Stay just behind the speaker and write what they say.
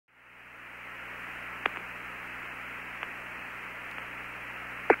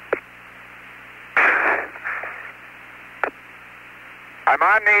I'm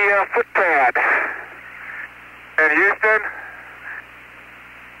on the footpad in Houston.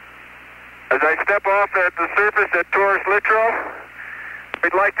 As I step off at the surface at Taurus Littrow,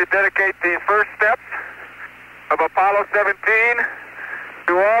 we'd like to dedicate the first steps of Apollo 17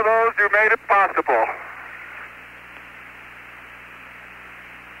 to all those who made it possible.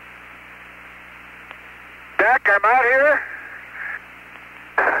 Jack, I'm out here.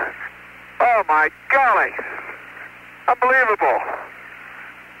 Oh my golly. Unbelievable.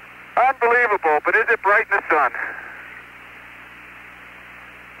 Unbelievable, but is it bright in the sun?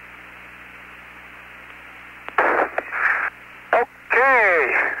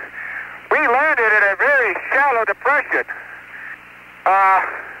 Okay. We landed in a very shallow depression.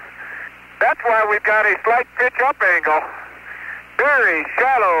 That's why we've got a slight pitch up angle. Very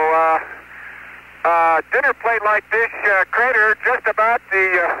shallow, dinner plate like this crater, just about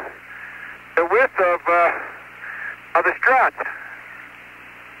the width of the strut.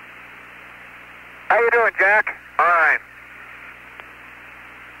 How you doing, Jack? Fine.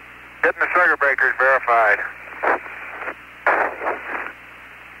 Getting the circuit breakers verified.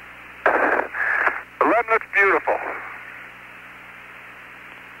 The LEM looks beautiful.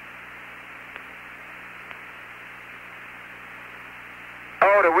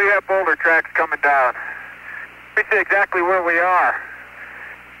 Oh, do we have boulder tracks coming down? Let me see exactly where we are.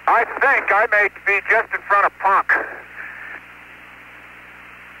 I think I may be just in front of Punk.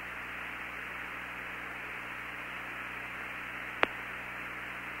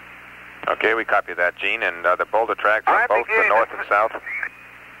 Okay, we copy that, Gene, and the boulder tracks on both the north and south.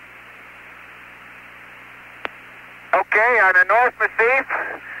 Okay, on the North Massif,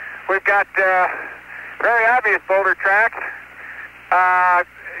 we've got very obvious boulder tracks. A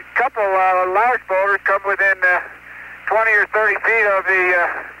couple large boulders come within 20 or 30 feet of the,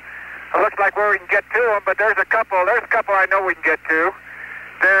 it looks like where we can get to them, but there's a couple I know we can get to.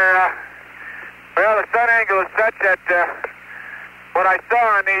 They're, well, the sun angle is such that what I saw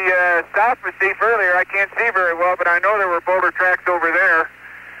on the South Massif earlier, I can't see very well, but I know there were boulder tracks over there.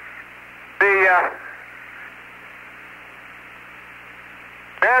 The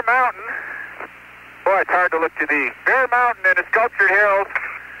Bear Mountain, boy, it's hard to look to the east. Bear Mountain and the Sculptured Hills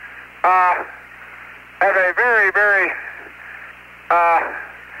have a very, very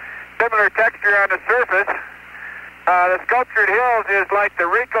similar texture on the surface. The Sculptured Hills is like the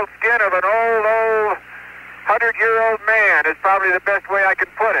wrinkled skin of an old 100-year-old man is probably the best way I can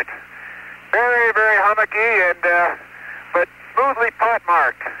put it. Very, very hummocky and but smoothly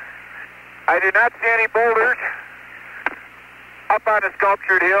pot-marked. I did not see any boulders up on the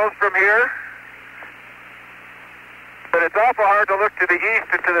Sculptured Hills from here, but it's awful hard to look to the east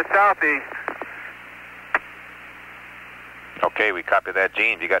and to the southeast. Okay, we copy that,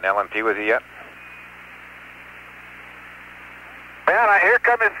 Gene. You got an LMP with you yet? Well, here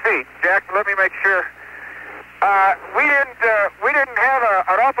come his feet. Jack, let me make sure. We didn't have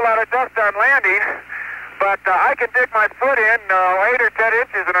an awful lot of dust on landing, but I can dig my foot in 8 or 10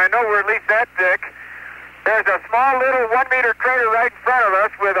 inches, and I know we're at least that thick. There's a small little 1-meter crater right in front of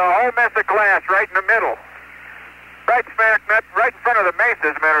us with a whole mess of glass right in the middle. Right in front of the mesa,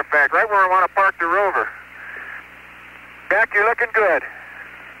 as a matter of fact, right where I want to park the rover. Jack, you're looking good.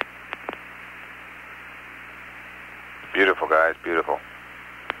 Beautiful, guys, beautiful.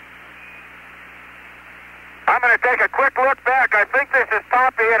 I'm going to take a quick look back. I think this is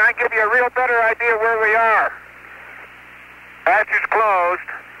Poppy, and I can give you a real better idea where we are. Hatch is closed.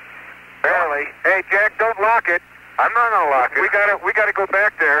 Barely. Hey, Jack, don't lock it. I'm not going to lock it. We gotta go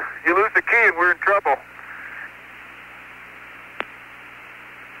back there. You lose the key and we're in trouble.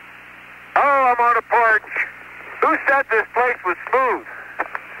 Oh, I'm on a porch. Who said this place was smooth?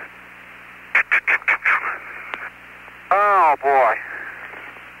 Oh, boy.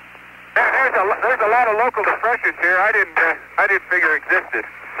 There's a lot of local depressions here I didn't figure existed.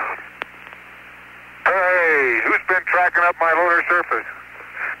 Hey, who's been tracking up my lunar surface?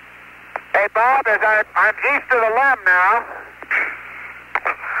 Hey, Bob, as I'm east of the LEM now.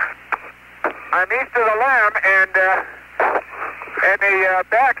 I'm east of the LEM, and the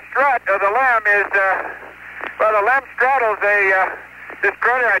back strut of the LEM is, well, the LEM straddles this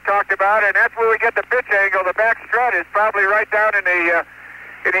crater I talked about, and that's where we get the pitch angle. The back strut is probably right down in the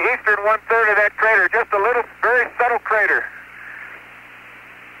eastern 1/3 of that crater, just a little, very subtle crater.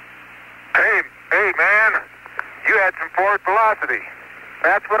 Hey, man, you had some forward velocity.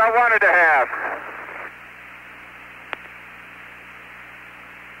 That's what I wanted to have.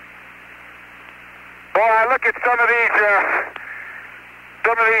 Boy, I look at some of these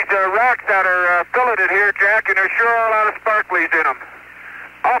rocks that are filleted here, Jack, and there's sure a lot of sparklies in them.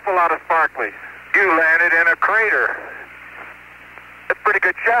 Awful lot of sparklies. You landed in a crater. It's Pretty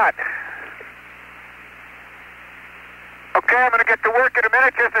good shot. Okay, I'm going to get to work in a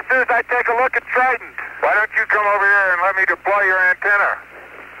minute just as soon as I take a look at Trident. Why don't you come over here and let me deploy your antenna?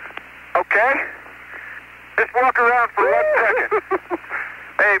 Okay? Just walk around for 1 second.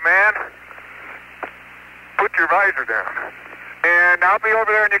 Hey, man. Put your visor down. And I'll be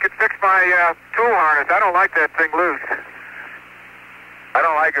over there and you can fix my tool harness. I don't like that thing loose. I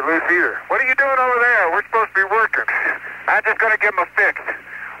don't like it loose either. What are you doing over there? We're supposed to be working. I'm just going to give them a fix.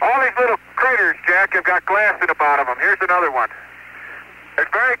 All these little craters, Jack, have got glass in the bottom of them. Here's another one. There's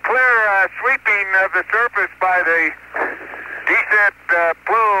very clear sweeping of the surface by the descent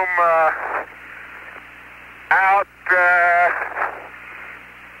plume out,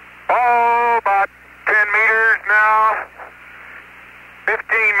 about 10 meters now,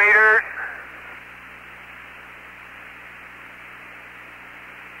 15 meters.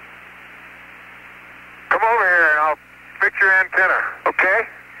 Come over here and I'll fix your antenna, okay?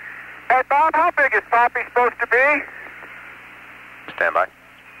 Hey, Bob, how big is Poppy supposed to be? Stand by.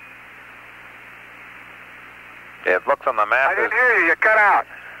 It looks on the map. I didn't hear you. You cut out.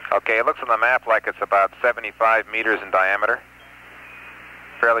 Okay, it looks on the map like it's about 75 meters in diameter.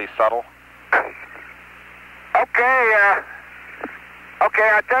 Fairly subtle. Okay, I'll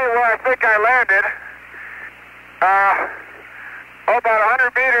tell you where I think I landed. About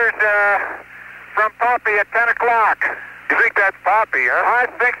 100 meters from Poppy at 10 o'clock. You think that's Poppy, huh? I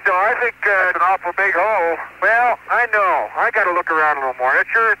think so. I think it's an awful big hole. Well, I know. I got to look around a little more. It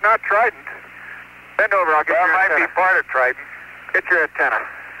sure is not Trident. Bend over. I'll get your antenna. That might be part of Trident. Get your antenna.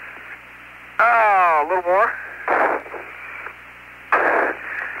 Oh, a little more.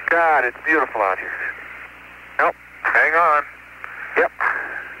 God, it's beautiful out here. Nope. Hang on. Yep.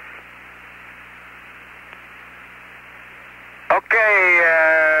 Okay,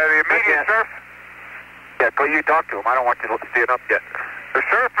 the immediate surface. Yeah, go you talk to him. I don't want you to see it up yet. The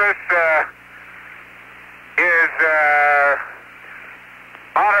surface is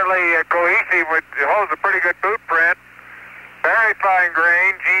moderately cohesive. It holds a pretty good boot print. Very fine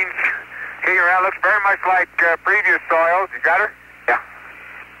grain. Gene's kicking around. Looks very much like previous soils. You got her? Yeah.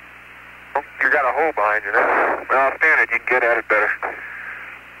 Oh, you got a hole behind you now. Well, I'll stand it. You can get at it better.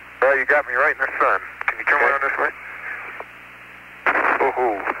 Well, you got me right in the sun. Can you come around this way?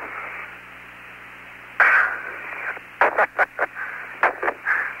 Oh-ho.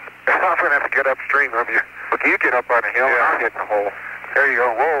 I'm going to have to get upstream of you. Look, you get up on the hill and I'll get in the hole. There you go.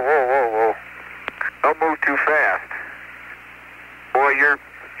 Whoa, whoa, whoa, whoa. Don't move too fast. Boy, your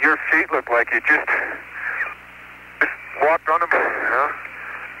feet look like you just walked on them, huh?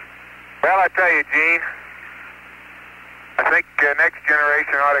 Well, I tell you, Gene, I think next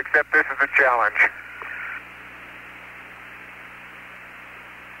generation ought to accept this as a challenge.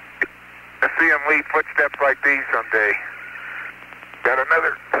 Let's see them leave footsteps like these someday. Got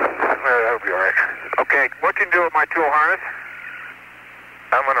another. That'll be all right. Okay, what can you do with my tool harness?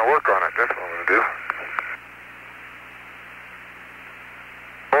 I'm going to work on it. That's what I'm going to do.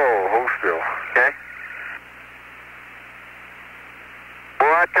 Oh, hold still. Okay.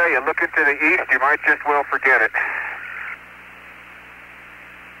 Well, I tell you, looking to the east, you might just well forget it.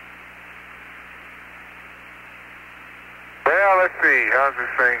 Well, let's see. How's this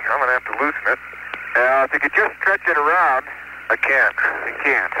thing? I'm going to have to loosen it. If you could just stretch it around. I can't. You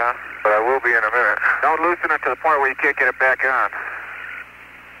can't, huh? But I will be in a minute. Don't loosen it to the point where you can't get it back on.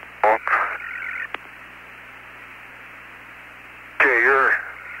 Oh. Okay, you're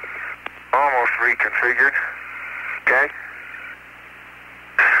almost reconfigured. Okay?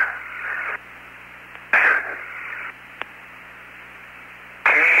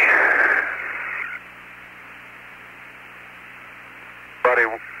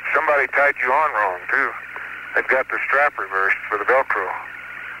 Somebody tied you on wrong, too. They've got the strap reversed for the Velcro.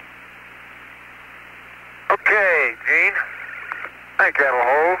 Okay, Gene. I think that'll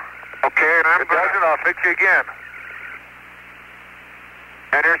hold. Okay, and if it doesn't, I'll fix you again.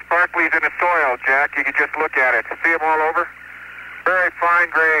 And there's sparklies in the soil, Jack. You can just look at it. See them all over? Very fine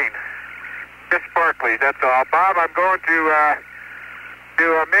grain. Just sparklies, that's all. Bob, I'm going to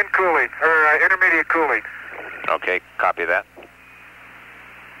do min cooling, or intermediate cooling. Okay, copy that.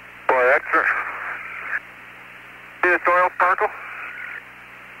 Boy, that's... See the soil sparkle?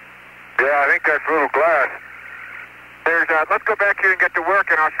 Yeah, I think that's a little glass. There's, let's go back here and get to work,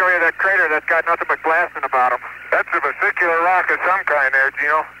 and I'll show you that crater that's got nothing but glass in the bottom. That's a vesicular rock of some kind there,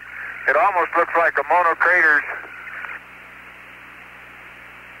 Gino. It almost looks like a monocrater's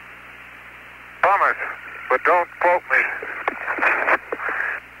pumice, but don't quote me.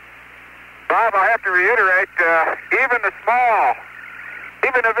 Bob, I have to reiterate, even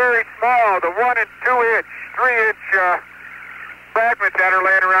the very small, the 1 and 2 inch, 3 inch Fragments that are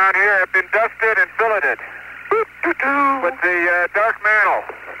laying around here have been dusted and filleted with the dark mantle.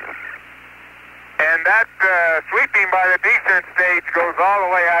 And that sweeping by the descent stage goes all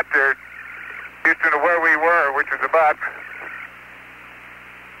the way out there, Houston, to where we were, which was about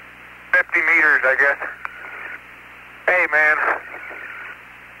 50 meters, I guess. Hey, man.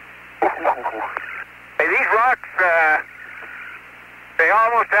 Hey, these rocks, they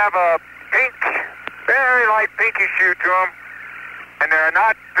almost have a pink, very light pinkish hue to them, and they're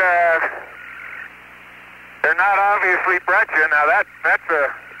not obviously breccia. Now that's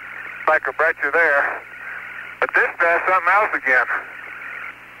like a breccia there, but this does something else again.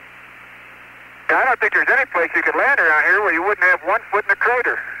 Now, I don't think there's any place you could land around here where you wouldn't have 1 foot in a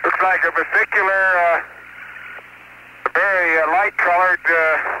crater. Looks like a vesicular, very light-colored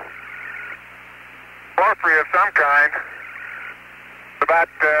porphyry of some kind. About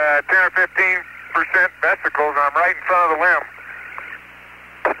 10 or 15% vesicles, and I'm right in front of the limb.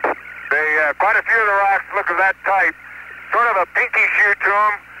 Quite a few of the rocks look of that type. Sort of a pinkish hue to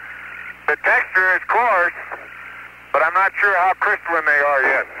them. The texture is coarse, but I'm not sure how crystalline they are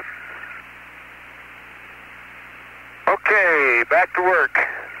yet. Okay, back to work.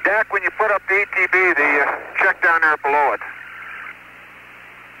 Jack, when you put up the ETB, check down there below it.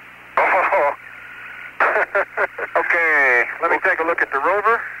 Oh. Okay, let me take a look at the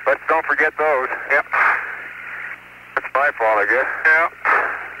rover. Let's don't forget those. Yep. That's my fault, I guess. Yeah.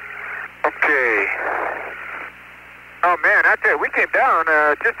 Okay. Oh, man, I tell you, we came down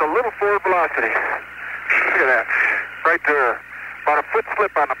just a little forward velocity. Look at that. Right there. About a foot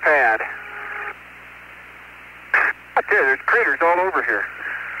slip on the pad. I tell you, there's craters all over here.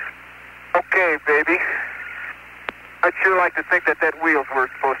 Okay, baby. I'd sure like to think that wheel's where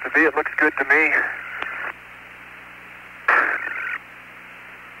it's supposed to be. It looks good to me.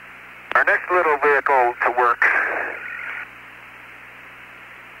 Our next little vehicle to work.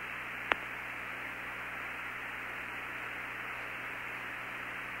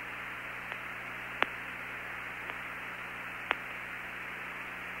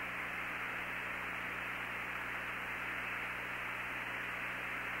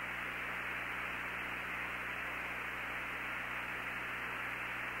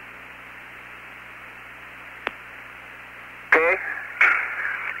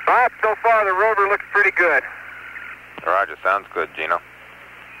 So far, the rover looks pretty good. Roger, sounds good, Gino.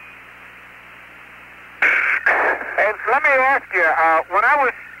 And let me ask you, when I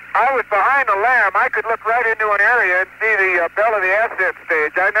was behind the lamb, I could look right into an area and see the bell of the ascent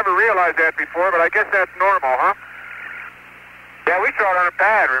stage. I never realized that before, but I guess that's normal, huh? Yeah, we saw it on a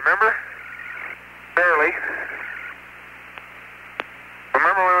pad, remember? Barely.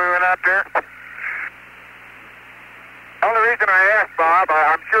 Remember when we went out there? The only reason I asked, Bob,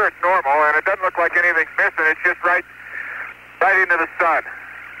 I'm sure it's normal, and it doesn't look like anything's missing. It's just right into the sun.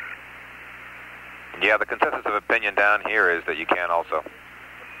 Yeah, the consensus of opinion down here is that you can also.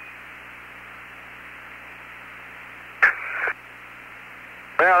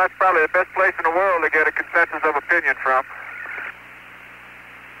 Well, that's probably the best place in the world to get a consensus of opinion from.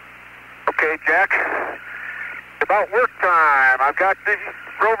 Okay, Jack. It's about work time. I've got this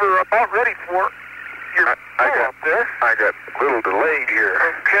rover about ready for your up there. I got a little delayed here.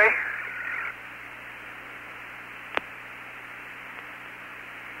 Okay.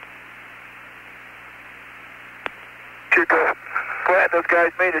 Sure glad those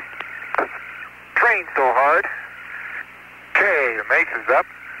guys made us train so hard. Okay, the mace is up.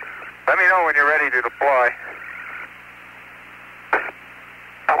 Let me know when you're ready to deploy.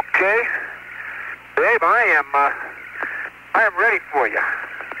 Okay. Dave, I am ready for you.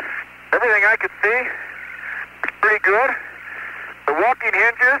 Everything I could see is pretty good. The walking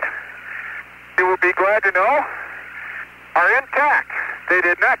hinges, you will be glad to know, are intact. They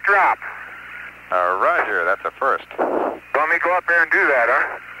did not drop. Roger, that's a first. Let me go up there and do that,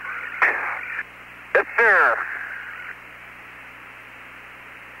 huh? Yes, sir.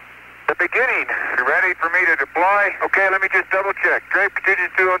 The beginning. You ready for me to deploy? Okay, let me just double check. Drape continues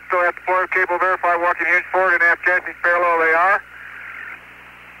to still have deploy cable, verify walking hinge forward and aft chassis parallel they are.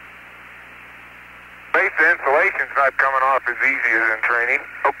 Base insulation's not coming off as easy as in training.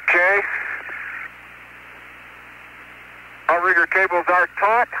 Okay. Outrigger cables are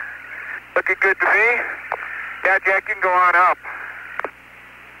taut. Looking good to me. Yeah, Jack, you can go on up.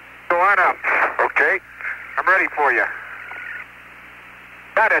 Go on up. Okay. I'm ready for you.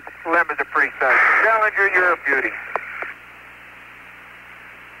 That limb is a pretty size. Challenger, you're a beauty.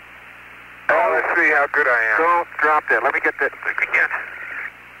 Oh, let's see how good I am. Don't drop that. Let me get that thing again.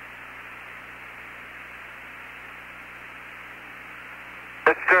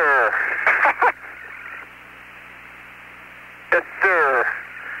 Yes, sir. Yes,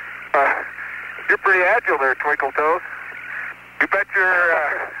 You're pretty agile there, Twinkle Toes. You bet your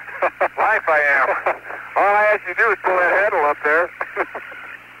life I am. All I ask you to do is pull that handle up there.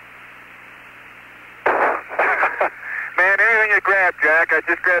 Man, anything you grab, Jack, I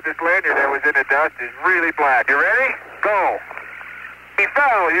just grabbed this lanyard that was in the dust, is really black. You ready? Go. He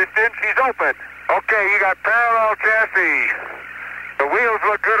fell, Houston. She's open. Okay, you got parallel chassis. The wheels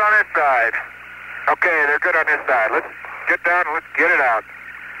look good on this side. Okay, they're good on this side. Let's get down and let's get it out.